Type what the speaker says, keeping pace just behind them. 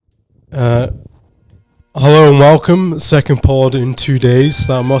Uh, Hello and welcome. Second pod in 2 days.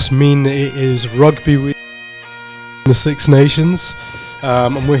 That must mean it is rugby week in the Six Nations.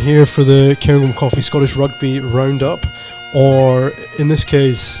 And we're here for the Cairngorm Coffee Scottish Rugby Roundup. Or in this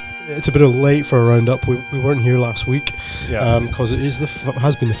case, it's a bit of late for a roundup. We weren't here last week because it is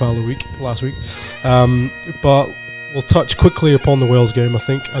has been the Fowler week last week. But we'll touch quickly upon the Wales game, I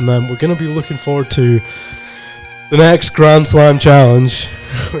think, and then we're going to be looking forward to the next Grand Slam challenge,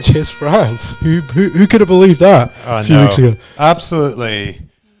 which is France. Who could have believed that a few weeks ago? Absolutely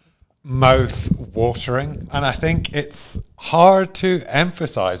mouth-watering. And I think it's hard to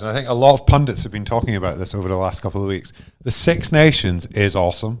emphasise, and I think a lot of pundits have been talking about this over the last couple of weeks. The Six Nations is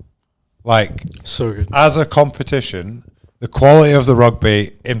awesome. Like, so good. As a competition, the quality of the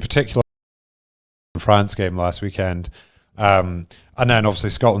rugby, in particular the France game last weekend, and then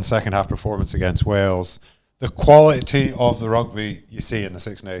obviously Scotland's second half performance against Wales, the quality of the rugby you see in the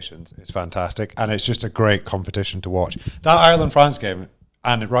Six Nations is fantastic, and it's just a great competition to watch. That Ireland-France game,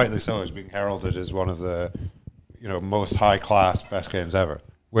 and rightly so, is being heralded as one of the most high-class, best games ever,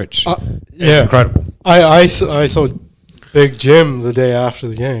 which is incredible. I saw Big Jim the day after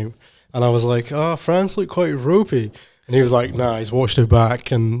the game, and I was like, France looked quite ropey. And he was like, nah, he's watched it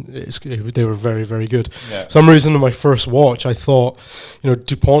back, and they were very, very good. Yeah. For some reason, in my first watch, I thought,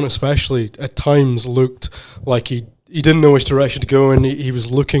 Dupont especially, at times looked like he didn't know which direction to go, and he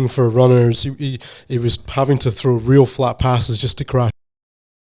was looking for runners. He was having to throw real flat passes just to crash.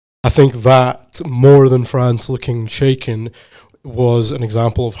 I think that, more than France looking shaken, was an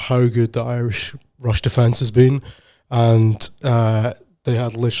example of how good the Irish rush defence has been, and they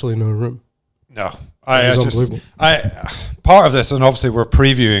had literally no room. No. Part of this, and obviously we're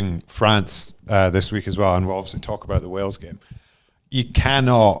previewing France this week as well, and we'll obviously talk about the Wales game. You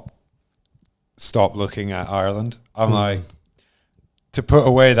cannot stop looking at Ireland. Like, to put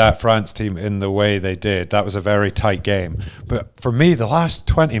away that France team in the way they did, that was a very tight game. But for me, the last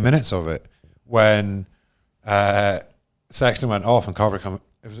 20 minutes of it, when Sexton went off and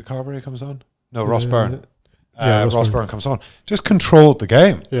Carberry comes on? No, Ross Byrne. Ross Byrne comes on. Just controlled the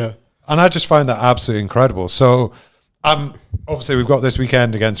game. Yeah. And I just find that absolutely incredible. So, obviously, we've got this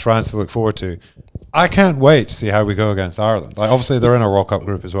weekend against France to look forward to. I can't wait to see how we go against Ireland. Like, obviously, they're in our World Cup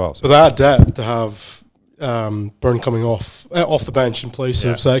group as well. So that depth to have Byrne coming off the bench in place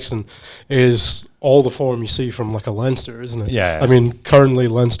of Sexton is all the form you see from like a Leinster, isn't it? Yeah. I mean, currently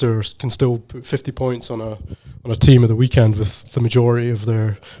Leinster can still put 50 points on a team of the weekend with the majority of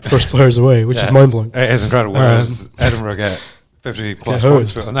their first players away, which is mind blowing. It is incredible. Whereas Edinburgh get 50 plus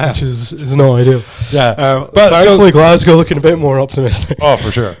points on that, which is not ideal. Yeah, but thankfully Glasgow looking a bit more optimistic. Oh,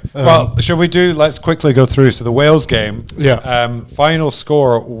 for sure. Well, shall we let's quickly go through. So the Wales game, final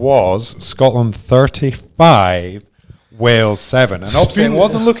score was Scotland 35, Wales 7. And obviously it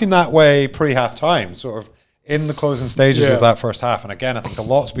wasn't looking that way pre-half time, sort of in the closing stages of that first half. And again, I think a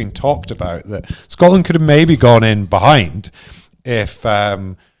lot's been talked about that Scotland could have maybe gone in behind if,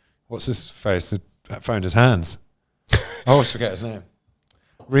 what's his face, found his hands. I always forget his name.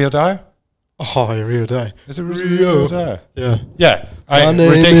 Rio Dyer? Oh, yeah, Rio Dyer. Is it Rio Dyer? Yeah. Yeah. My name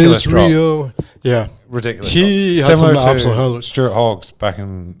ridiculous is drop. Rio. Yeah. Ridiculous. He drop. had Similar some absolute to highlights. Stuart Hoggs back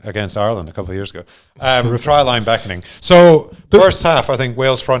against Ireland a couple of years ago. Try line beckoning. So, first half, I think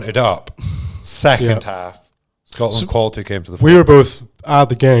Wales fronted up. Second half, Scotland quality came to the fore. We were both at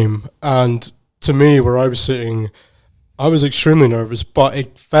the game, and to me, where I was sitting, I was extremely nervous, but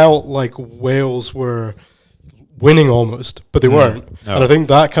it felt like Wales were winning almost, but they weren't. No. And I think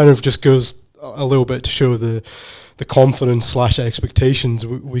that kind of just goes a little bit to show the confidence / expectations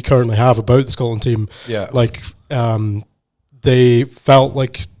we currently have about the Scotland team. Yeah. Like, they felt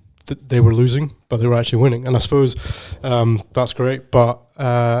like they were losing, but they were actually winning. And I suppose that's great, but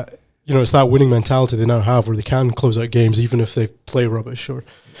it's that winning mentality they now have where they can close out games even if they play rubbish,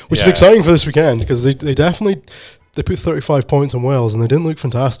 which is exciting for this weekend because they definitely... They put 35 points on Wales, and they didn't look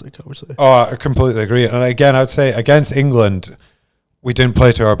fantastic, I would say. Oh, I completely agree. And again, I'd say against England, we didn't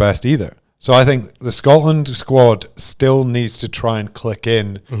play to our best either. So I think the Scotland squad still needs to try and click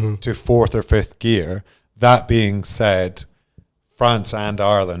in to fourth or fifth gear. That being said, France and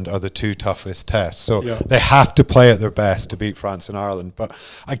Ireland are the two toughest tests. So they have to play at their best to beat France and Ireland. But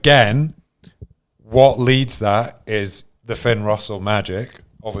again, what leads that is the Finn Russell magic,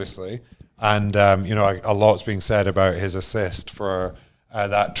 obviously. And, a lot's being said about his assist for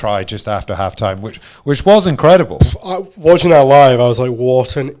that try just after halftime, which was incredible. Watching that live, I was like,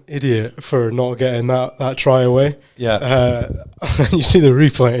 what an idiot for not getting that try away. Yeah. And you see the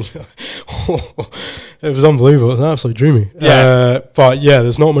replay, and you're like, it was unbelievable. It was absolutely dreamy. Yeah. But,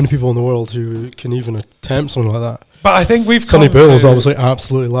 there's not many people in the world who can even attempt something like that. But I think we've Sonny come Bill was to- obviously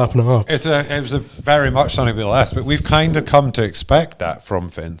absolutely lapping it up. It was a very much Sonny Bill-esque, but we've kind of come to expect that from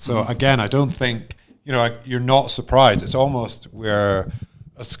Finn. So again, I don't think you're not surprised. It's almost where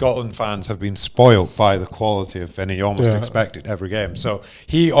as Scotland fans have been spoiled by the quality of Finn. You almost expect it every game. So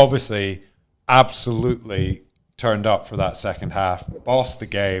he obviously absolutely turned up for that second half, bossed the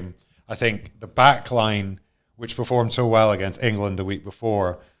game. I think the back line, which performed so well against England the week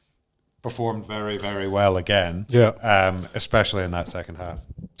before, performed very, very well again. Yeah. Especially in that second half.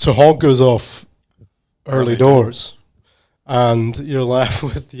 So Hogg goes off early doors, and you're left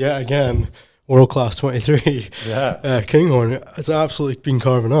with, yet again, world-class 23. Yeah. Kinghorn has absolutely been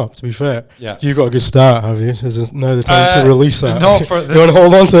carving up, to be fair. Yeah. You've got a good stat, have you? Is this now the time to release that? Not for you want to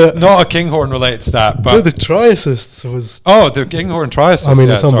hold on to it? Not a Kinghorn-related stat, but... No, the try assist was... Oh, the Kinghorn try assist. I mean,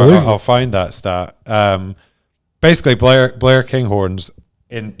 it's unbelievable. I'll find that stat. Basically, Blair Kinghorn's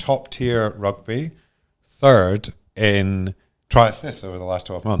in top-tier rugby, third in try assists over the last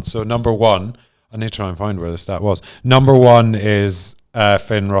 12 months. So number one, I need to try and find where the stat was. Number one is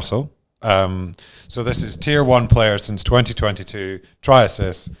Finn Russell. So this is tier one player since 2022, try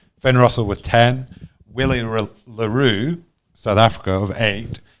assists. Finn Russell with 10, Willie LaRue, South Africa, of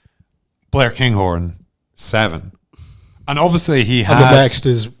 8, Blair Kinghorn, 7. And obviously he had... And the next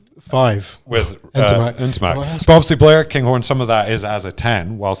is 5. With Ntamak. But obviously Blair Kinghorn, some of that is as a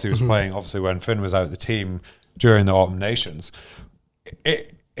 10, whilst he was playing, obviously when Finn was out of the team during the Autumn Nations.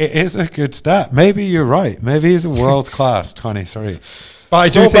 It is a good stat. Maybe you're right. Maybe he's a world-class 23. But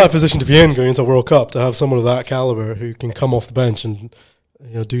It's I do not a think... bad position to be in going into a World Cup, to have someone of that caliber who can come off the bench and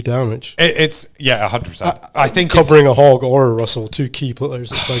do damage. It's 100%. I think Covering a Hogg or a Russell, two key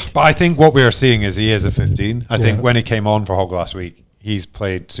players. It's like... But I think what we are seeing is he is a 15. I think Yeah. when he came on for Hogg last week, he's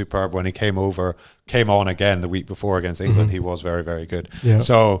played superb. When he came on again the week before against England, he was very, very good. Yeah.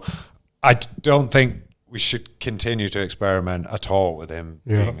 So I don't think we should continue to experiment at all with him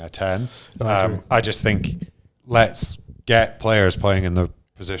being a 10. I just think let's get players playing in the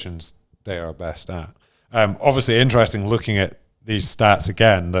positions they are best at. Obviously, interesting looking at these stats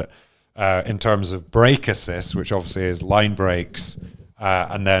again, that in terms of break assists, which obviously is line breaks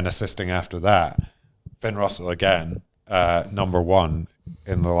and then assisting after that, Finn Russell again, number one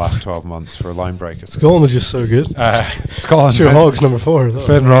in the last 12 months for line break assists. Scotland are just so good. Scotland. Sure, Hogg's number 4.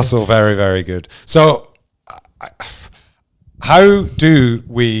 Finn Russell, very, very good. So how do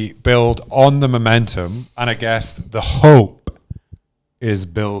we build on the momentum? And I guess the hope is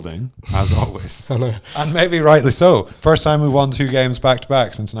building, as always. I know. And maybe rightly so. First time we won 2 games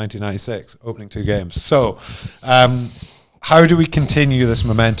back-to-back since 1996, opening 2 games. So how do we continue this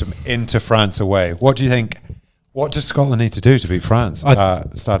momentum into France away? What do you think? What does Scotland need to do to beat France?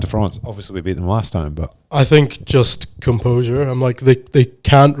 Stade de France. Obviously, we beat them last time, but... I think just composure. I'm like, they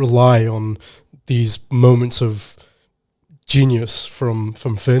can't rely on these moments of genius from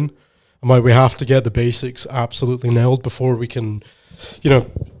Finn. I'm like, we have to get the basics absolutely nailed before we can,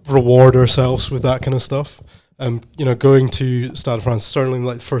 reward ourselves with that kind of stuff. Going to Stade de France, certainly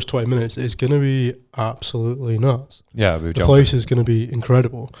like the first 20 minutes, is going to be absolutely nuts. Yeah, the place is going to be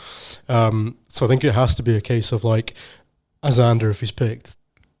incredible. So I think it has to be a case of like, Azander, if he's picked,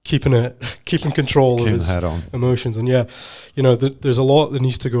 keeping control of his head on. emotions. And there's a lot that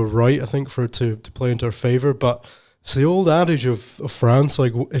needs to go right, I think, for it to play into our favour. But it's the old adage of France,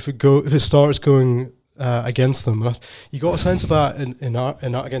 like if it starts going against them, you got a sense of that in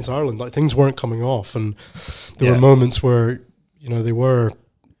against Ireland. Like things weren't coming off, and there were moments where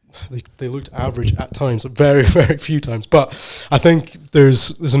they looked average at times, very, very few times. But I think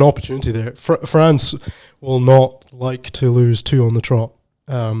there's an opportunity there. France will not like to lose 2 on the trot.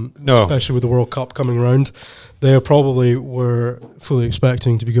 No, especially with the World Cup coming around. They probably were fully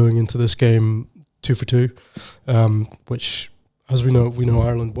expecting to be going into this game 2 for 2, which, as we know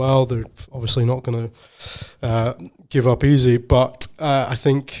Ireland well. They're obviously not going to give up easy, but I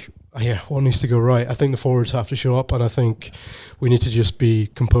think one needs to go right. I think the forwards have to show up, and I think we need to just be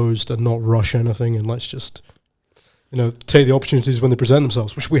composed and not rush anything, and let's just take the opportunities when they present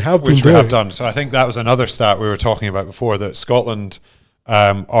themselves, which we have done. So I think that was another stat we were talking about before, that Scotland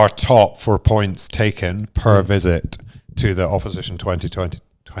are top for points taken per visit to the opposition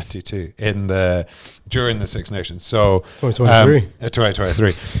 2022 during the Six Nations. So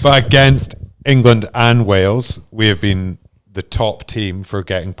 2023. But against England and Wales, we have been the top team for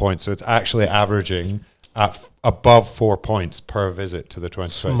getting points. So it's actually averaging at above 4 points per visit to the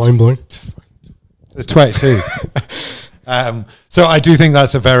 2022. Mind blowing. The 22. So I do think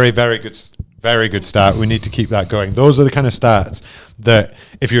that's a very, very good stat. We need to keep that going. Those are the kind of stats that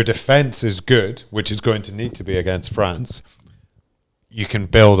if your defence is good, which is going to need to be against France, you can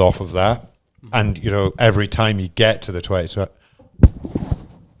build off of that. And, every time you get to the 22.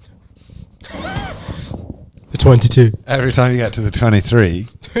 every time you get to the 23,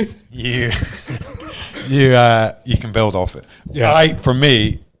 you can build off it. Yeah. For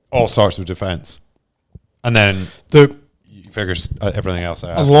me, all starts with defense. And then The you figure everything else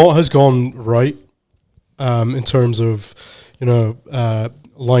out. a lot has gone right in terms of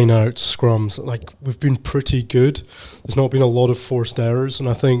line outs, scrums. Like, we've been pretty good. There's not been a lot of forced errors, and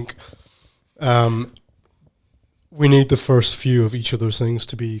I think we need the first few of each of those things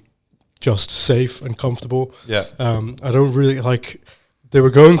to be just safe and comfortable. Yeah. I don't really like. They were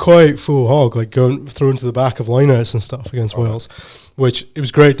going quite full hog, like going thrown to the back of lineouts and stuff against Wales, which it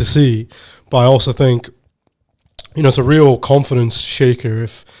was great to see. But I also think, it's a real confidence shaker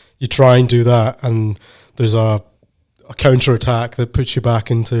if you try and do that and there's a counter attack that puts you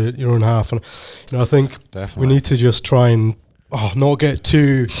back into your own half. And I think Definitely. we need to just try and not get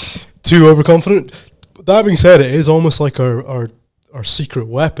too overconfident. That being said, it is almost like our secret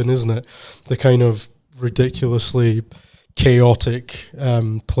weapon, isn't it? The kind of ridiculously chaotic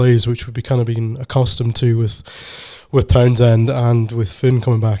plays which we've kind of been accustomed to with Townsend and with Finn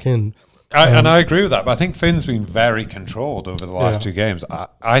coming back in. And I agree with that, but I think Finn's been very controlled over the last two games.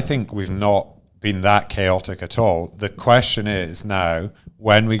 I think we've not been that chaotic at all. The question is now,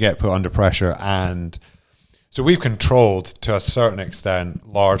 when we get put under pressure, and so we've controlled to a certain extent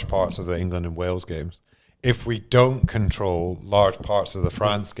large parts of the England and Wales games. If we don't control large parts of the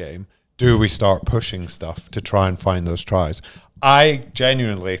France game, do we start pushing stuff to try and find those tries? I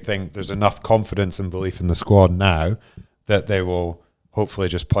genuinely think there's enough confidence and belief in the squad now that they will hopefully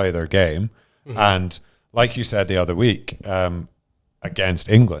just play their game. Mm-hmm. And like you said the other week against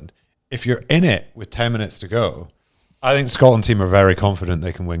England, if you're in it with 10 minutes to go, I think the Scotland team are very confident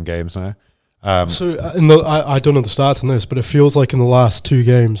they can win games now. I don't know the stats on this, but it feels like in the last two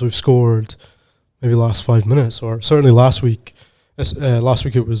games we've scored maybe last 5 minutes, or certainly last week. Last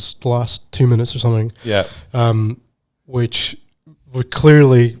week it was the last 2 minutes or something. Yeah. Which were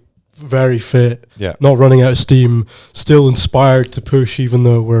clearly very fit. Yeah. Not running out of steam. Still inspired to push, even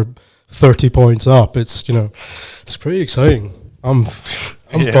though we're 30 points up. It's it's pretty exciting. I'm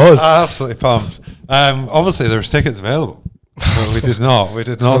buzzed. Absolutely pumped. Obviously, there was tickets available. But we did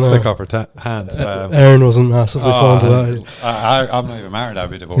not stick up our hands. Aaron wasn't massively fond of that. I'm not even married. I'd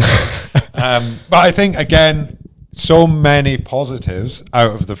be divorced. But I think, again, so many positives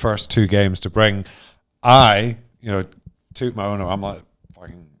out of the first two games to bring. Toot my own. I'm like,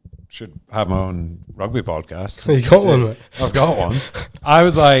 fucking should have my own rugby podcast. You got one, mate. I've got one. I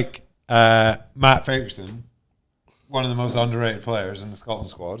was like, Matt Ferguson, one of the most underrated players in the Scotland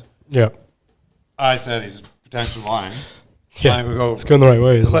squad. Yeah. I said he's a potential lion. Yeah, we go, it's going the right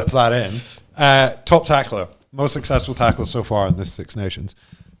way. Clip that in. Top tackler, most successful tackle so far in this Six Nations.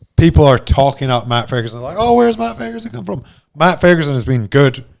 People are talking up Matt Ferguson, like, oh, where's Matt Ferguson come from? Matt Ferguson has been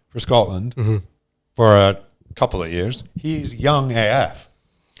good for Scotland for a couple of years. He's young AF.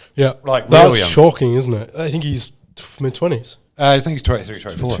 Yeah, like that's young. Shocking, isn't it? I think he's mid-20s. I think he's 23,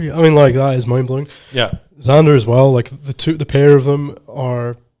 24. I mean, like, that is mind-blowing. Yeah. Xander as well, like, the pair of them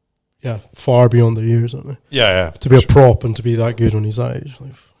are, far beyond their years, aren't they? Yeah. To be a prop and to be that good when he's that age.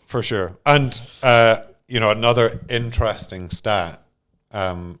 Like. For sure. And, another interesting stat,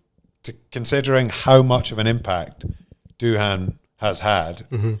 considering how much of an impact Duhan has had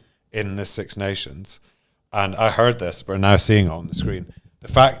in this Six Nations, and I heard this, but now seeing it on the screen, the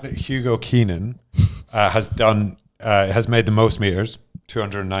fact that Hugo Keenan has made the most meters,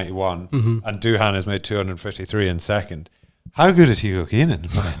 291, and Duhan has made 253 in second. How good is Hugo Keenan?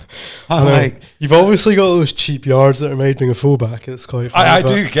 You've obviously got those cheap yards that are made being a fullback. It's quite funny. I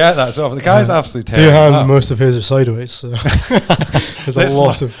do get that. So the guy's absolutely terrible. Duhan, most of his are sideways. So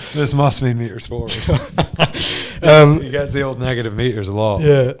this must mean meters forward. He gets the old negative meters a lot.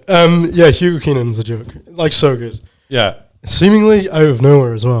 Yeah. Hugo Keenan's a joke. Like, so good. Yeah. Seemingly out of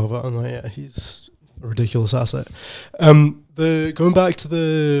nowhere as well, but I'm like, he's a ridiculous asset. Going back to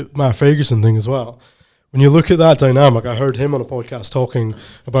the Matt Ferguson thing as well, when you look at that dynamic, I heard him on a podcast talking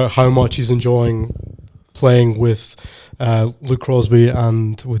about how much he's enjoying playing with Luke Crosby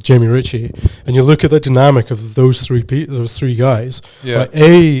and with Jamie Ritchie, and you look at the dynamic of those three guys. Yeah. Like,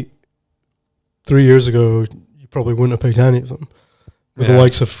 3 years ago, you probably wouldn't have picked any of them. With the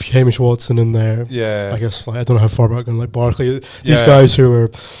likes of Hamish Watson in there. Yeah. I guess, I don't know how far back, like Barkley. These guys who are,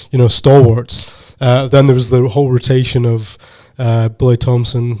 stalwarts. Then there was the whole rotation of Billy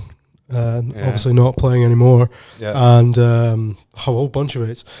Thompson, obviously not playing anymore. Yeah. And a whole bunch of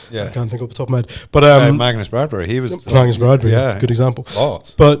it. Yeah. I can't think off the top of my head. But Magnus Bradbury, Magnus Bradbury, good example.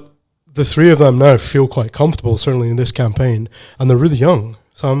 Lots. But the three of them now feel quite comfortable, certainly in this campaign, and they're really young.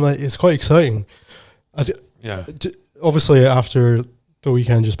 So I'm like, it's quite exciting. Yeah. Obviously, after the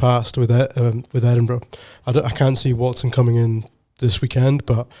weekend just passed with Edinburgh, I can't see Watson coming in this weekend,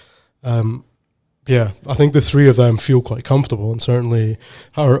 but yeah, I think the three of them feel quite comfortable and certainly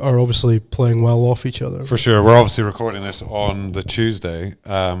are obviously playing well off each other. For sure. We're obviously recording this on the Tuesday,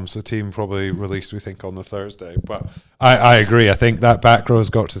 so the team probably released, we think, on the Thursday. But I agree. I think that back row's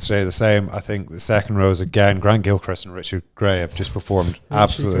got to stay the same. I think the second rows, again, Grant Gilchrist and Richard Gray have just performed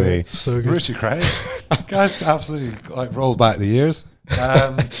absolutely. So good. Richard Gray? Guys, absolutely like rolled back the years.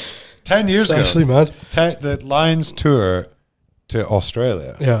 10 years ago. Actually, mad. The Lions tour to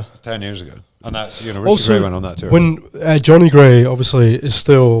Australia. Yeah. It's 10 years ago. And that's, Richard Gray went on that tour. When Johnny Gray obviously is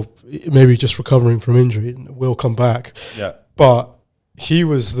still maybe just recovering from injury and will come back. Yeah. But he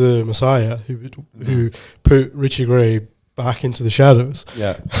was the Messiah who put Richie Gray back into the shadows.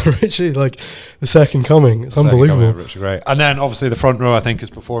 Yeah. Richie, like the second coming. It's unbelievable. Richard Gray. And then obviously the front row, I think,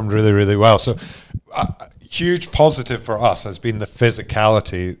 has performed really, really well. So huge positive for us has been the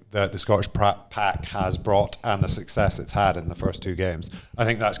physicality that the Scottish pack has brought and the success it's had in the first two games. I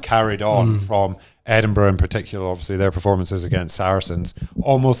think that's carried on from Edinburgh in particular, obviously their performances against Saracens,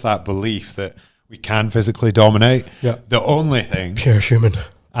 almost that belief that we can physically dominate. Yeah. The only thing... Pierre Schumann.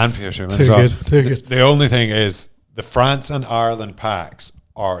 And Pierre Schumann Too as well. good, too good. The only thing is the France and Ireland packs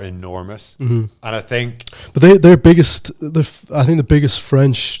are enormous. And I think... But their biggest... I think the biggest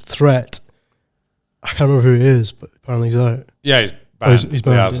French threat... I can't remember who he is, but apparently he's out. Yeah, he's banned. He's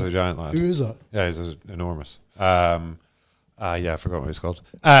the banned, absolute giant lad. Who is that? Yeah, he's enormous. Yeah, I forgot what he's called.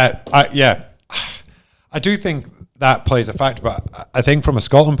 I do think that plays a factor, but I think from a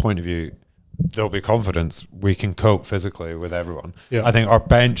Scotland point of view, there'll be confidence. We can cope physically with everyone. Yeah. I think our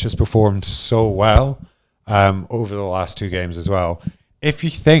bench has performed so well over the last two games as well. If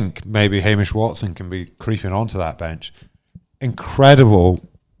you think maybe Hamish Watson can be creeping onto that bench, incredible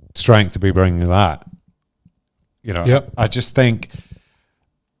strength to be bringing that. Yep. I just think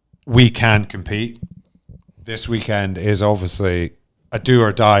we can compete. This weekend is obviously a do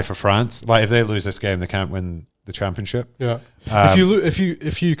or die for France. Like if they lose this game, they can't win the championship. Yeah.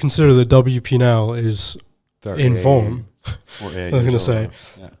 If you consider that WP now is in form, I was going to say,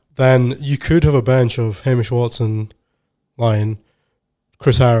 then you could have a bench of Hamish Watson, Lyon,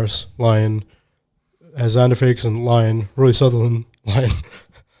 Chris Harris, Lyon, Xander Ferguson, Lyon, Roy Sutherland, Lyon.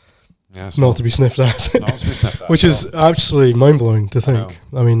 Yeah, it's not to be sniffed at. Not to be sniffed at. Which is actually mind blowing to think.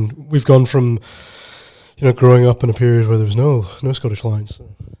 I mean, we've gone from growing up in a period where there was no Scottish Lions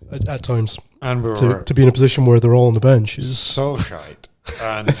at times, and to be in a position where they're all on the bench is so shite.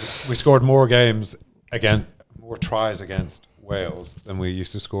 And we scored more tries against Wales than we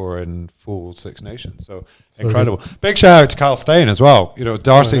used to score in full Six Nations. So incredible. Big shout out to Kyle Steyn as well.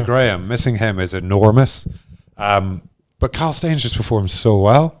 Darcy Graham, missing him is enormous. But Kyle Steyn's just performed so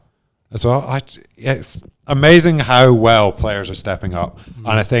well as well. It's amazing how well players are stepping up. And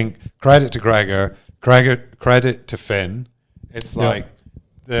I think credit to Gregor, credit to Finn. It's like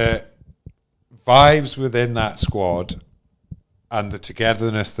the vibes within that squad and the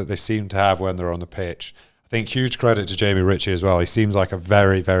togetherness that they seem to have when they're on the pitch. I think huge credit to Jamie Ritchie as well. He seems like a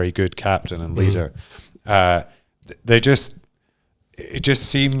very, very good captain and leader. It just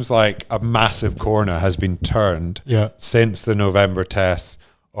seems like a massive corner has been turned since the November tests.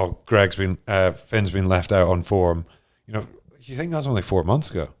 Finn's been left out on form. You think that's only 4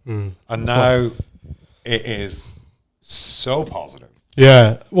 months ago, and now it is so positive.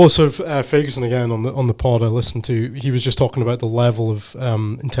 Yeah. Well, so Ferguson again on the pod I listened to, he was just talking about the level of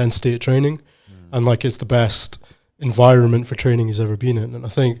intensity at training, and like it's the best environment for training he's ever been in. And I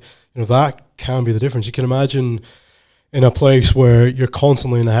think that can be the difference. You can imagine in a place where you're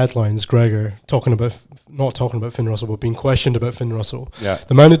constantly in the headlines, Gregor not talking about Finn Russell, but being questioned about Finn Russell. Yeah.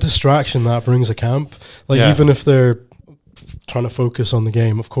 The amount of distraction that brings a camp, even if they're trying to focus on the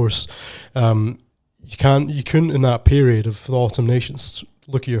game, of course, you couldn't in that period of the Autumn Nations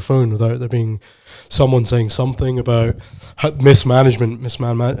look at your phone without there being someone saying something about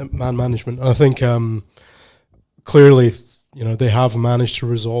man management. And I think clearly, they have managed to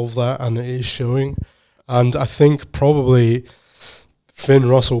resolve that, and it is showing. And I think probably Finn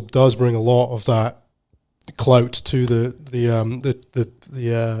Russell does bring a lot of that clout to the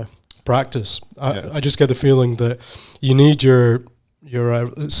practice. I just get the feeling that you need your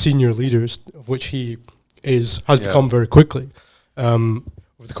senior leaders, of which he has become very quickly over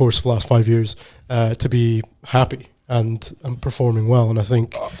the course of the last 5 years, to be happy and performing well. And I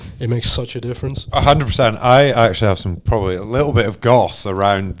think it makes such a difference. 100%. I actually have probably a little bit of goss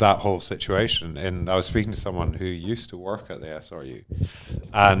around that whole situation. And I was speaking to someone who used to work at the SRU,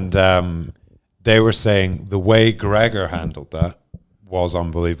 and they were saying the way Gregor handled that was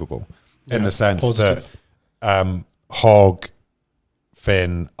unbelievable in Yeah, the sense positive. that Hogg,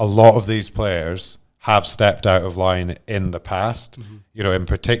 Finn, a lot of these players have stepped out of line in the past. You know, in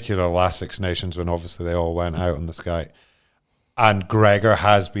particular, last Six Nations when obviously they all went out on the Sky. And Gregor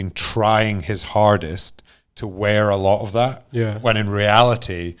has been trying his hardest to wear a lot of that. Yeah. When in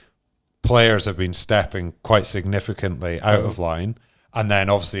reality, players have been stepping quite significantly out of line. And then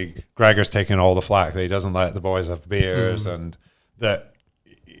obviously Gregor's taking all the flack that he doesn't let the boys have beers and that,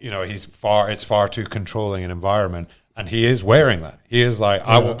 you know, it's far too controlling an environment. And he is wearing that. He is like,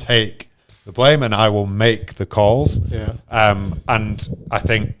 I will take the blame and I will make the calls. Yeah. And I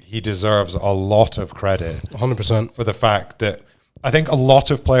think he deserves a lot of credit 100%. for the fact that I think a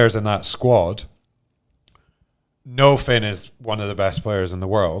lot of players in that squad know Finn is one of the best players in the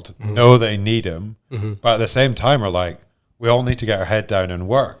world, know they need him, but at the same time are like, we all need to get our head down and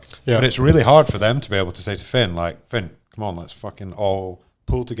work. Yeah. But it's really hard for them to be able to say to Finn, like, Finn, come on, let's fucking all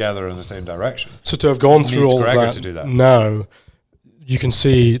pull together in the same direction. So to have gone through Needs all of Gregor that, to do that. now, you can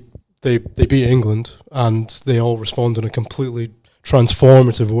see they beat England and they all respond in a completely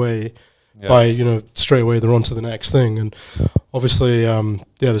transformative way by, you know, straight away they're on to the next thing. And obviously,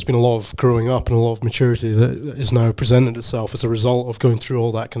 there's been a lot of growing up and a lot of maturity that is now presented itself as a result of going through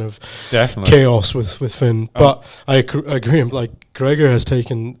all that kind of Definitely. chaos with Finn. But I agree, like, Gregor has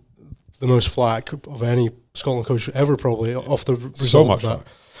taken the most flack of any Scotland coach ever, probably, off the result much of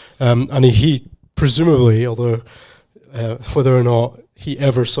that. And he presumably, although whether or not he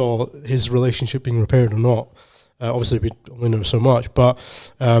ever saw his relationship being repaired or not, obviously we only know so much, but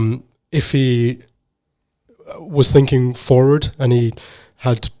if he was thinking forward and he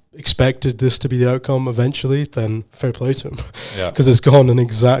had expected this to be the outcome eventually, then fair play to him. Yeah. Because it's gone in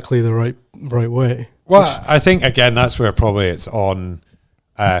exactly the right way. Well, I think, again, that's where probably it's on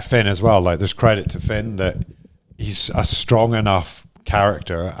Finn as well. Like, there's credit to Finn that he's a strong enough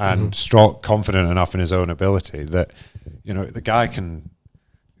character and confident enough in his own ability that, you know, the guy can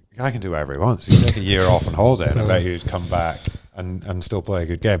do whatever he wants. He can take a year off on holiday and I bet he'd come back and still play a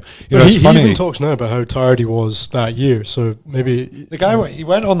good game. You know, he it's funny. even talks now about how tired he was that year, so maybe... The guy, he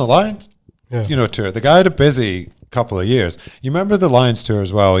went on the Lions, tour. The guy had a busy couple of years. You remember the Lions tour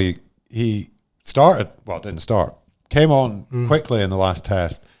as well? He started, well, didn't start, came on quickly in the last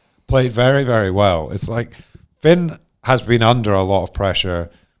test, played very, very well. It's like Finn has been under a lot of pressure,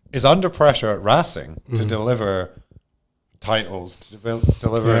 is under pressure at Racing to deliver titles, to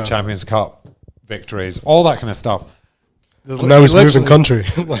deliver Champions Cup victories, all that kind of stuff. And now he's moving country.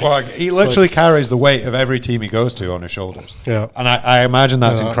 He literally carries the weight of every team he goes to on his shoulders. Yeah. And I imagine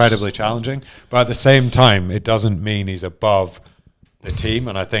that's incredibly challenging. But at the same time, it doesn't mean he's above the team.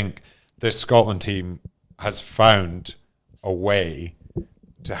 And I think this Scotland team has found a way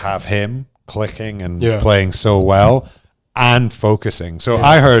to have him clicking and playing so well and focusing. So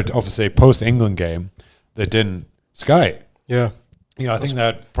I heard, obviously, post-England game, they didn't sky it. Yeah. You know, I think they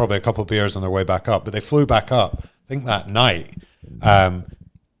had probably a couple of beers on their way back up, but they flew back up, I think that night.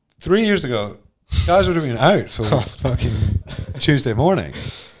 3 years ago, guys would have been out till fucking Tuesday morning.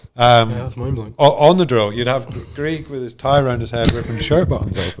 That's mind-blowing. On the drill, you'd have Greig with his tie around his head, ripping shirt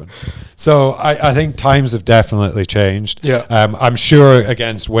buttons open. So I think times have definitely changed. Yeah. I'm sure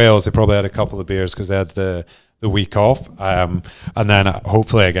against Wales, they probably had a couple of beers because they had the week off. And then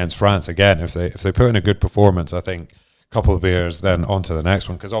hopefully against France, again, if they put in a good performance, I think couple of beers, then on to the next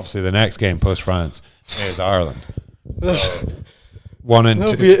one, because obviously the next game post France is Ireland. So 1 and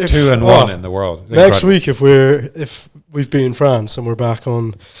 2, 2 and 1 in the world. Next week, if we've beaten France and we're back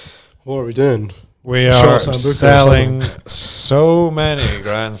on, what are we doing? We are selling so many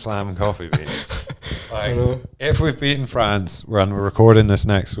Grand Slam coffee beans. Like, if we've beaten France, we're recording this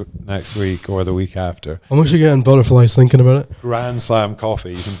next week or the week after. I'm actually getting butterflies thinking about it. Grand Slam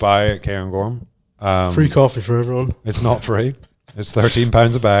coffee you can buy at Cairngorm. Free coffee for everyone. It's not free. It's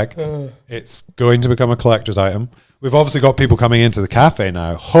 £13 a bag. It's going to become a collector's item. We've obviously got people coming into the cafe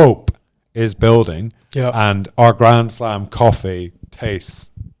now. Hope is building. Yeah. And our Grand Slam coffee tastes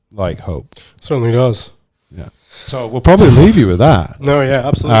like hope. Certainly does. Yeah. So we'll probably leave you with that. No, yeah,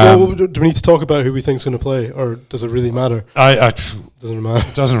 absolutely. Well, do we need to talk about who we think is going to play, or does it really matter? Doesn't matter.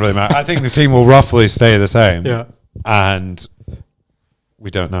 It doesn't really matter. I think the team will roughly stay the same. Yeah. And we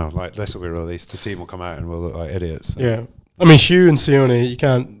don't know. Like, this will be released. The team will come out and we'll look like idiots. So. Yeah. I mean, Hugh and Sione, you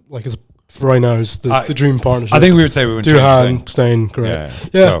can't, like, as for right now, is the dream partnership. I think we would say we would Duhan, Stein, great.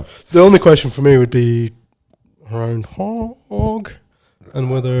 Yeah. So. The only question for me would be around Hogg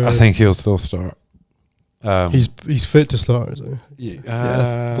and whether... I think he'll still start. He's fit to start, is he?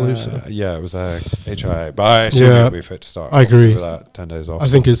 Yeah, I believe so. Yeah, it was HIA, but I assume he'll be fit to start. I agree. With that 10 days off. I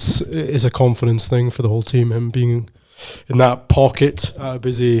think it's a confidence thing for the whole team, him being in that pocket at a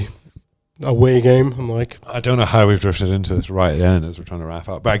busy away game. I'm like, I don't know how we've drifted into this right at the end as we're trying to wrap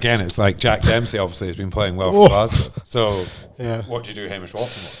up. But again, it's like Jack Dempsey obviously has been playing well for Glasgow. So what do you do Hamish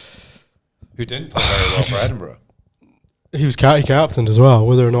Watson with? Who didn't play very well for Edinburgh? he was he captained as well.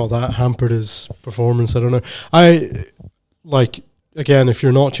 Whether or not that hampered his performance, I don't know. I like, again, if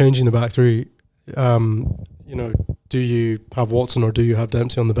you're not changing the back three, you know, do you have Watson or do you have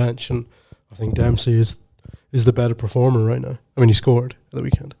Dempsey on the bench? And I think Dempsey is the better performer right now. I mean, he scored at the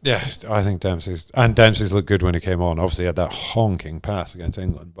weekend. Yeah, I think Dempsey's looked good when he came on. Obviously, he had that honking pass against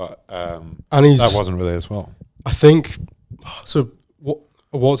England, but and that wasn't really as well. I think so.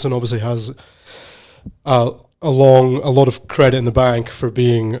 Watson obviously has a lot of credit in the bank for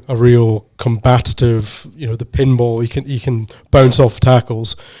being a real combative. You know, the pinball, he can bounce off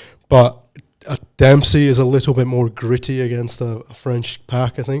tackles, but Dempsey is a little bit more gritty against a French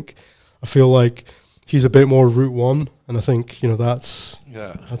pack. I feel like he's a bit more route one, and I think, you know, that's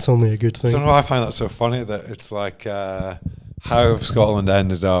only a good thing. I don't know why I find that so funny that it's like how have Scotland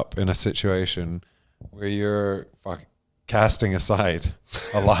ended up in a situation where you're casting aside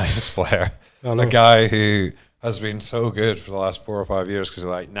a Lions player, a guy who has been so good for the last 4 or 5 years, because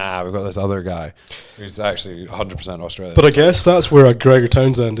you're like, nah, we've got this other guy who's actually 100% Australian. But I guess that's where Gregor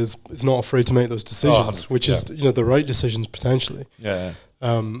Townsend is not afraid to make those decisions, which is, you know, the right decisions potentially. Yeah.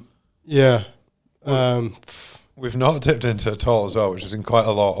 We've not dipped into it all as well, which has been quite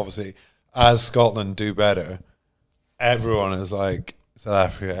a lot. Obviously, as Scotland do better, everyone is like,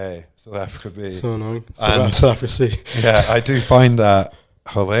 South Africa A, South Africa B. So annoying. South Africa C. Yeah, I do find that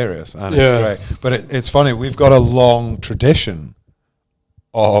hilarious, and it's great. But it's funny, we've got a long tradition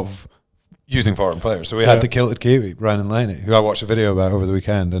of using foreign players. So we had the kilted Kiwi, Brandon Laney, who I watched a video about over the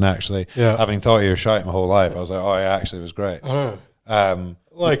weekend, and actually, having thought he was shite my whole life, I was like, oh, he actually was great. I know.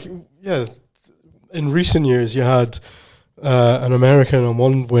 In recent years, you had an American on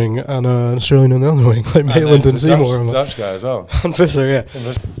one wing and an Australian on the other wing, like Maitland and Seymour. Dutch guy as well. And Visser,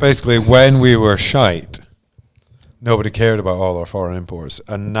 Basically, when we were shite, nobody cared about all our foreign imports,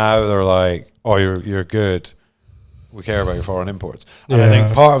 and now they're like, "Oh, you're good. We care about your foreign imports." And I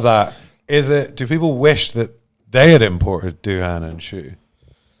think part of that is it. Do people wish that they had imported Duhan and Shu?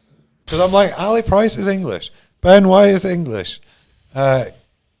 Because I'm like, Ali Price is English, Ben White is English,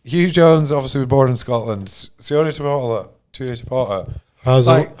 Hugh Jones obviously was born in Scotland, Sione Tapata has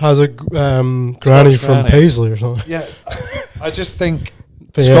a granny from Paisley or something. Yeah, I just think.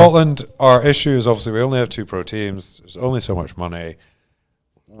 Scotland, our issue is obviously we only have 2 pro teams. There's only so much money.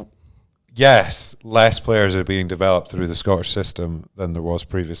 Yes, less players are being developed through the Scottish system than there was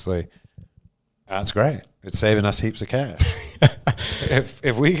previously. That's great. It's saving us heaps of cash.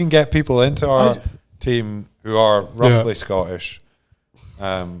 if we can get people into our team who are roughly Scottish,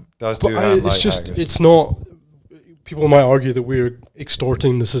 it's not. People might argue that we're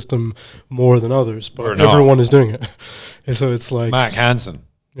extorting the system more than others, but everyone is doing it. And so it's like Mac Hansen,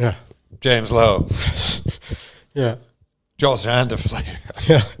 James Lowe, Josh Anderflair.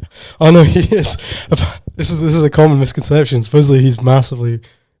 Yeah, I know he is. This is a common misconception. Supposedly he is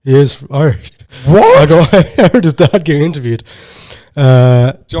Irish. What? I heard his dad getting interviewed.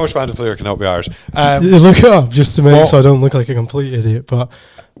 Josh Van der Fleer cannot be Irish. Look it up just to make so I don't look like a complete idiot. But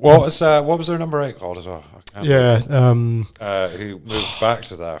what was their number 8 called as well? Who moved back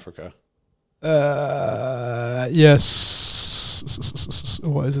to Africa. Yes.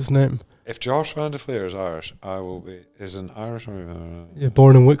 What is his name? If Josh Van der Fleer is Irish, I will be. Is an Irish?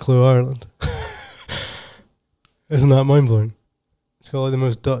 Born in Wicklow, Ireland. Isn't that mind blowing? It's got like the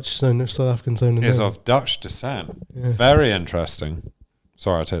most Dutch sound, South African sounding. Is of Dutch descent. Yeah. Very interesting.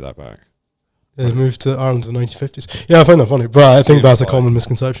 Sorry, I take that back. Yeah, they moved to Ireland in the 1950s. Yeah, I find that funny, but I think that's a common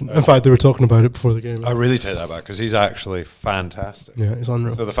misconception. In fact, they were talking about it before the game. I really take that back because he's actually fantastic. Yeah, he's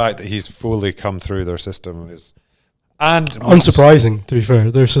unreal. So the fact that he's fully come through their system is, and unsurprising, to be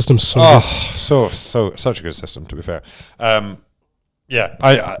fair. Their system's so good. Such a good system, to be fair. I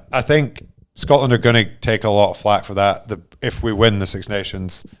think Scotland are going to take a lot of flack for that. If we win the Six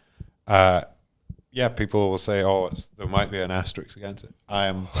Nations, people will say, there might be an asterisk against it.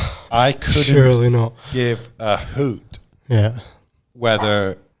 I couldn't surely not give a hoot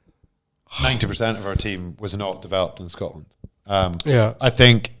whether 90% of our team was not developed in Scotland. I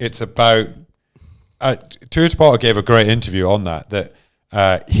think it's about Tuatapata Tapata gave a great interview on that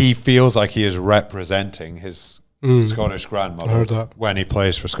he feels like he is representing his Scottish grandmother when he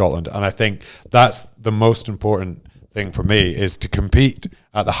plays for Scotland, and I think that's the most important thing for me, is to compete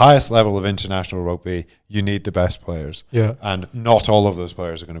at the highest level of international rugby. You need the best players, and not all of those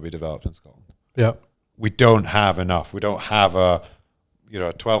players are going to be developed in Scotland. We don't have enough. We don't have a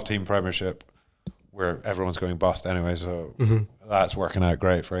 12-team premiership. where everyone's going bust anyway, so Mhm. that's working out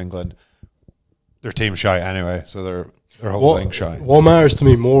great for England. Their team's shy anyway, so their whole thing's shy. What matters to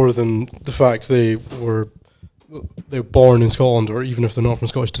me more than the fact they were born in Scotland, or even if they're not from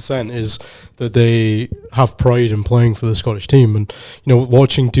Scottish descent, is that they have pride in playing for the Scottish team. And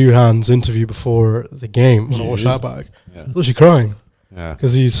watching Duhan's interview before the game, when I watched that back, Yeah. I was actually crying Yeah.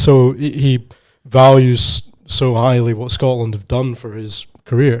 because he values so highly what Scotland have done for his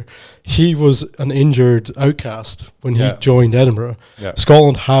career. He was an injured outcast when he joined Edinburgh. Yeah.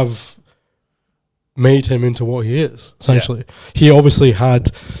 Scotland have made him into what he is, essentially. He obviously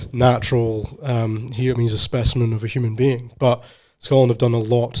had natural, he's a specimen of a human being, but Scotland have done a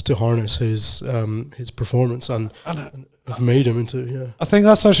lot to harness his performance and have made him into, I think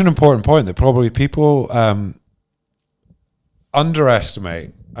that's such an important point that probably people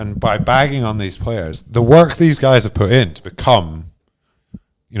underestimate, and by bagging on these players, the work these guys have put in to become,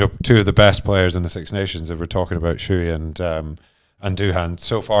 two of the best players in the Six Nations, if we're talking about Shuey and Duhan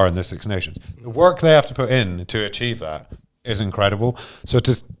so far in the Six Nations. The work they have to put in to achieve that is incredible. So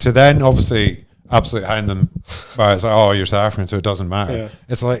to then obviously absolutely hound them by it's like, oh, you're South African, so it doesn't matter. Yeah.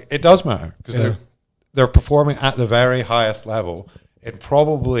 It's like, it does matter because they're performing at the very highest level in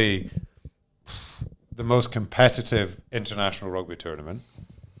probably the most competitive international rugby tournament,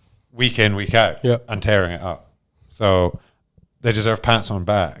 week in, week out, and tearing it up. So they deserve pats on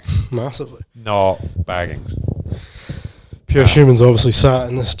backs, massively. not baggings. Pierre Schumann's obviously sat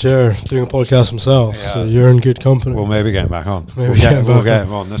in this chair doing a podcast himself, so you're in good company. We'll maybe get him back on. We'll Get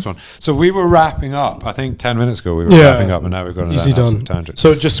him on this one. So we were wrapping up. I think 10 minutes ago we were wrapping up, and now we've got an easy done absolute tangent.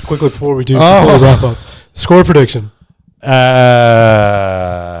 So just quickly before we wrap up, score prediction.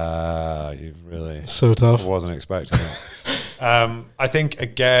 You've really So tough. I wasn't expecting that. I think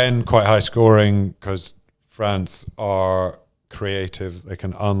again quite high scoring because France are creative. They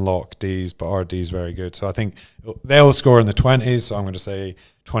can unlock D's, but our D's very good. So I think they'll score in the 20s. So I'm going to say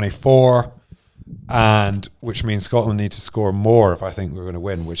 24, and which means Scotland need to score more if I think we're going to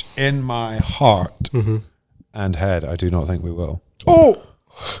win. Which in my heart and head, I do not think we will. Oh,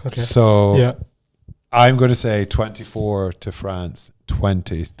 okay. So I'm going to say 24 to France,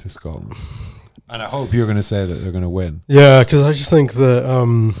 20 to Scotland. And I hope you're going to say that they're going to win. Yeah, because I just think that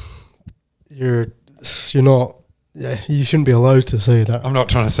you're not. Yeah, you shouldn't be allowed to say that. I'm not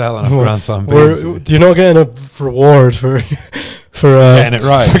trying to sell enough Grand Slam beans. You're not getting a reward for getting it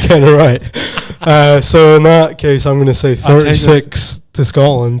right. For getting it right. So in that case, I'm going to say 36 to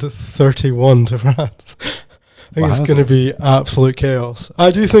Scotland, 31 to France. I think it's going to be absolute chaos.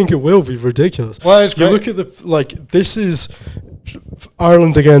 I do think it will be ridiculous. Well, it's great. You look at this is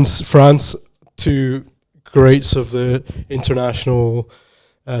Ireland against France, two greats of the international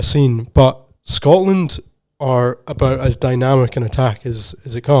scene, but Scotland are about as dynamic an attack as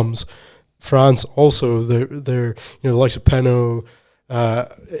it comes. France also, they're the likes of Penaud,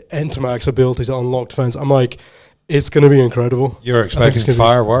 Entomac's ability to unlock defense. I'm like, it's going to be incredible. You're expecting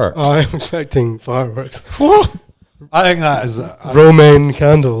fireworks. I'm expecting fireworks. I think that is Romaine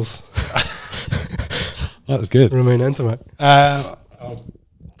candles. That's good. Romaine Entomac.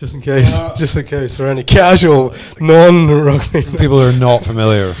 Just in case for any casual non-rugby people who are not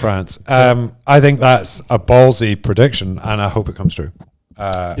familiar with France. I think that's a ballsy prediction, and I hope it comes true.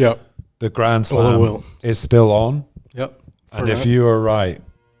 The Grand Slam is still on. Yep. And if you are right,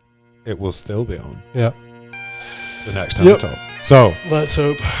 it will still be on. Yeah. The next time we talk. So let's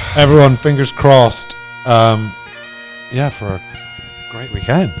hope. Everyone, fingers crossed. For a great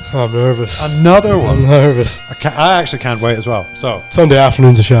weekend. I'm nervous. Another one. I'm nervous. I actually can't wait as well. So Sunday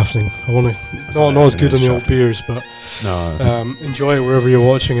afternoons are shafting. I want to not as good on the old beers, but enjoy it wherever you're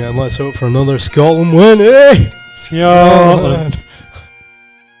watching it, and let's hope for another Scotland win. Scotland.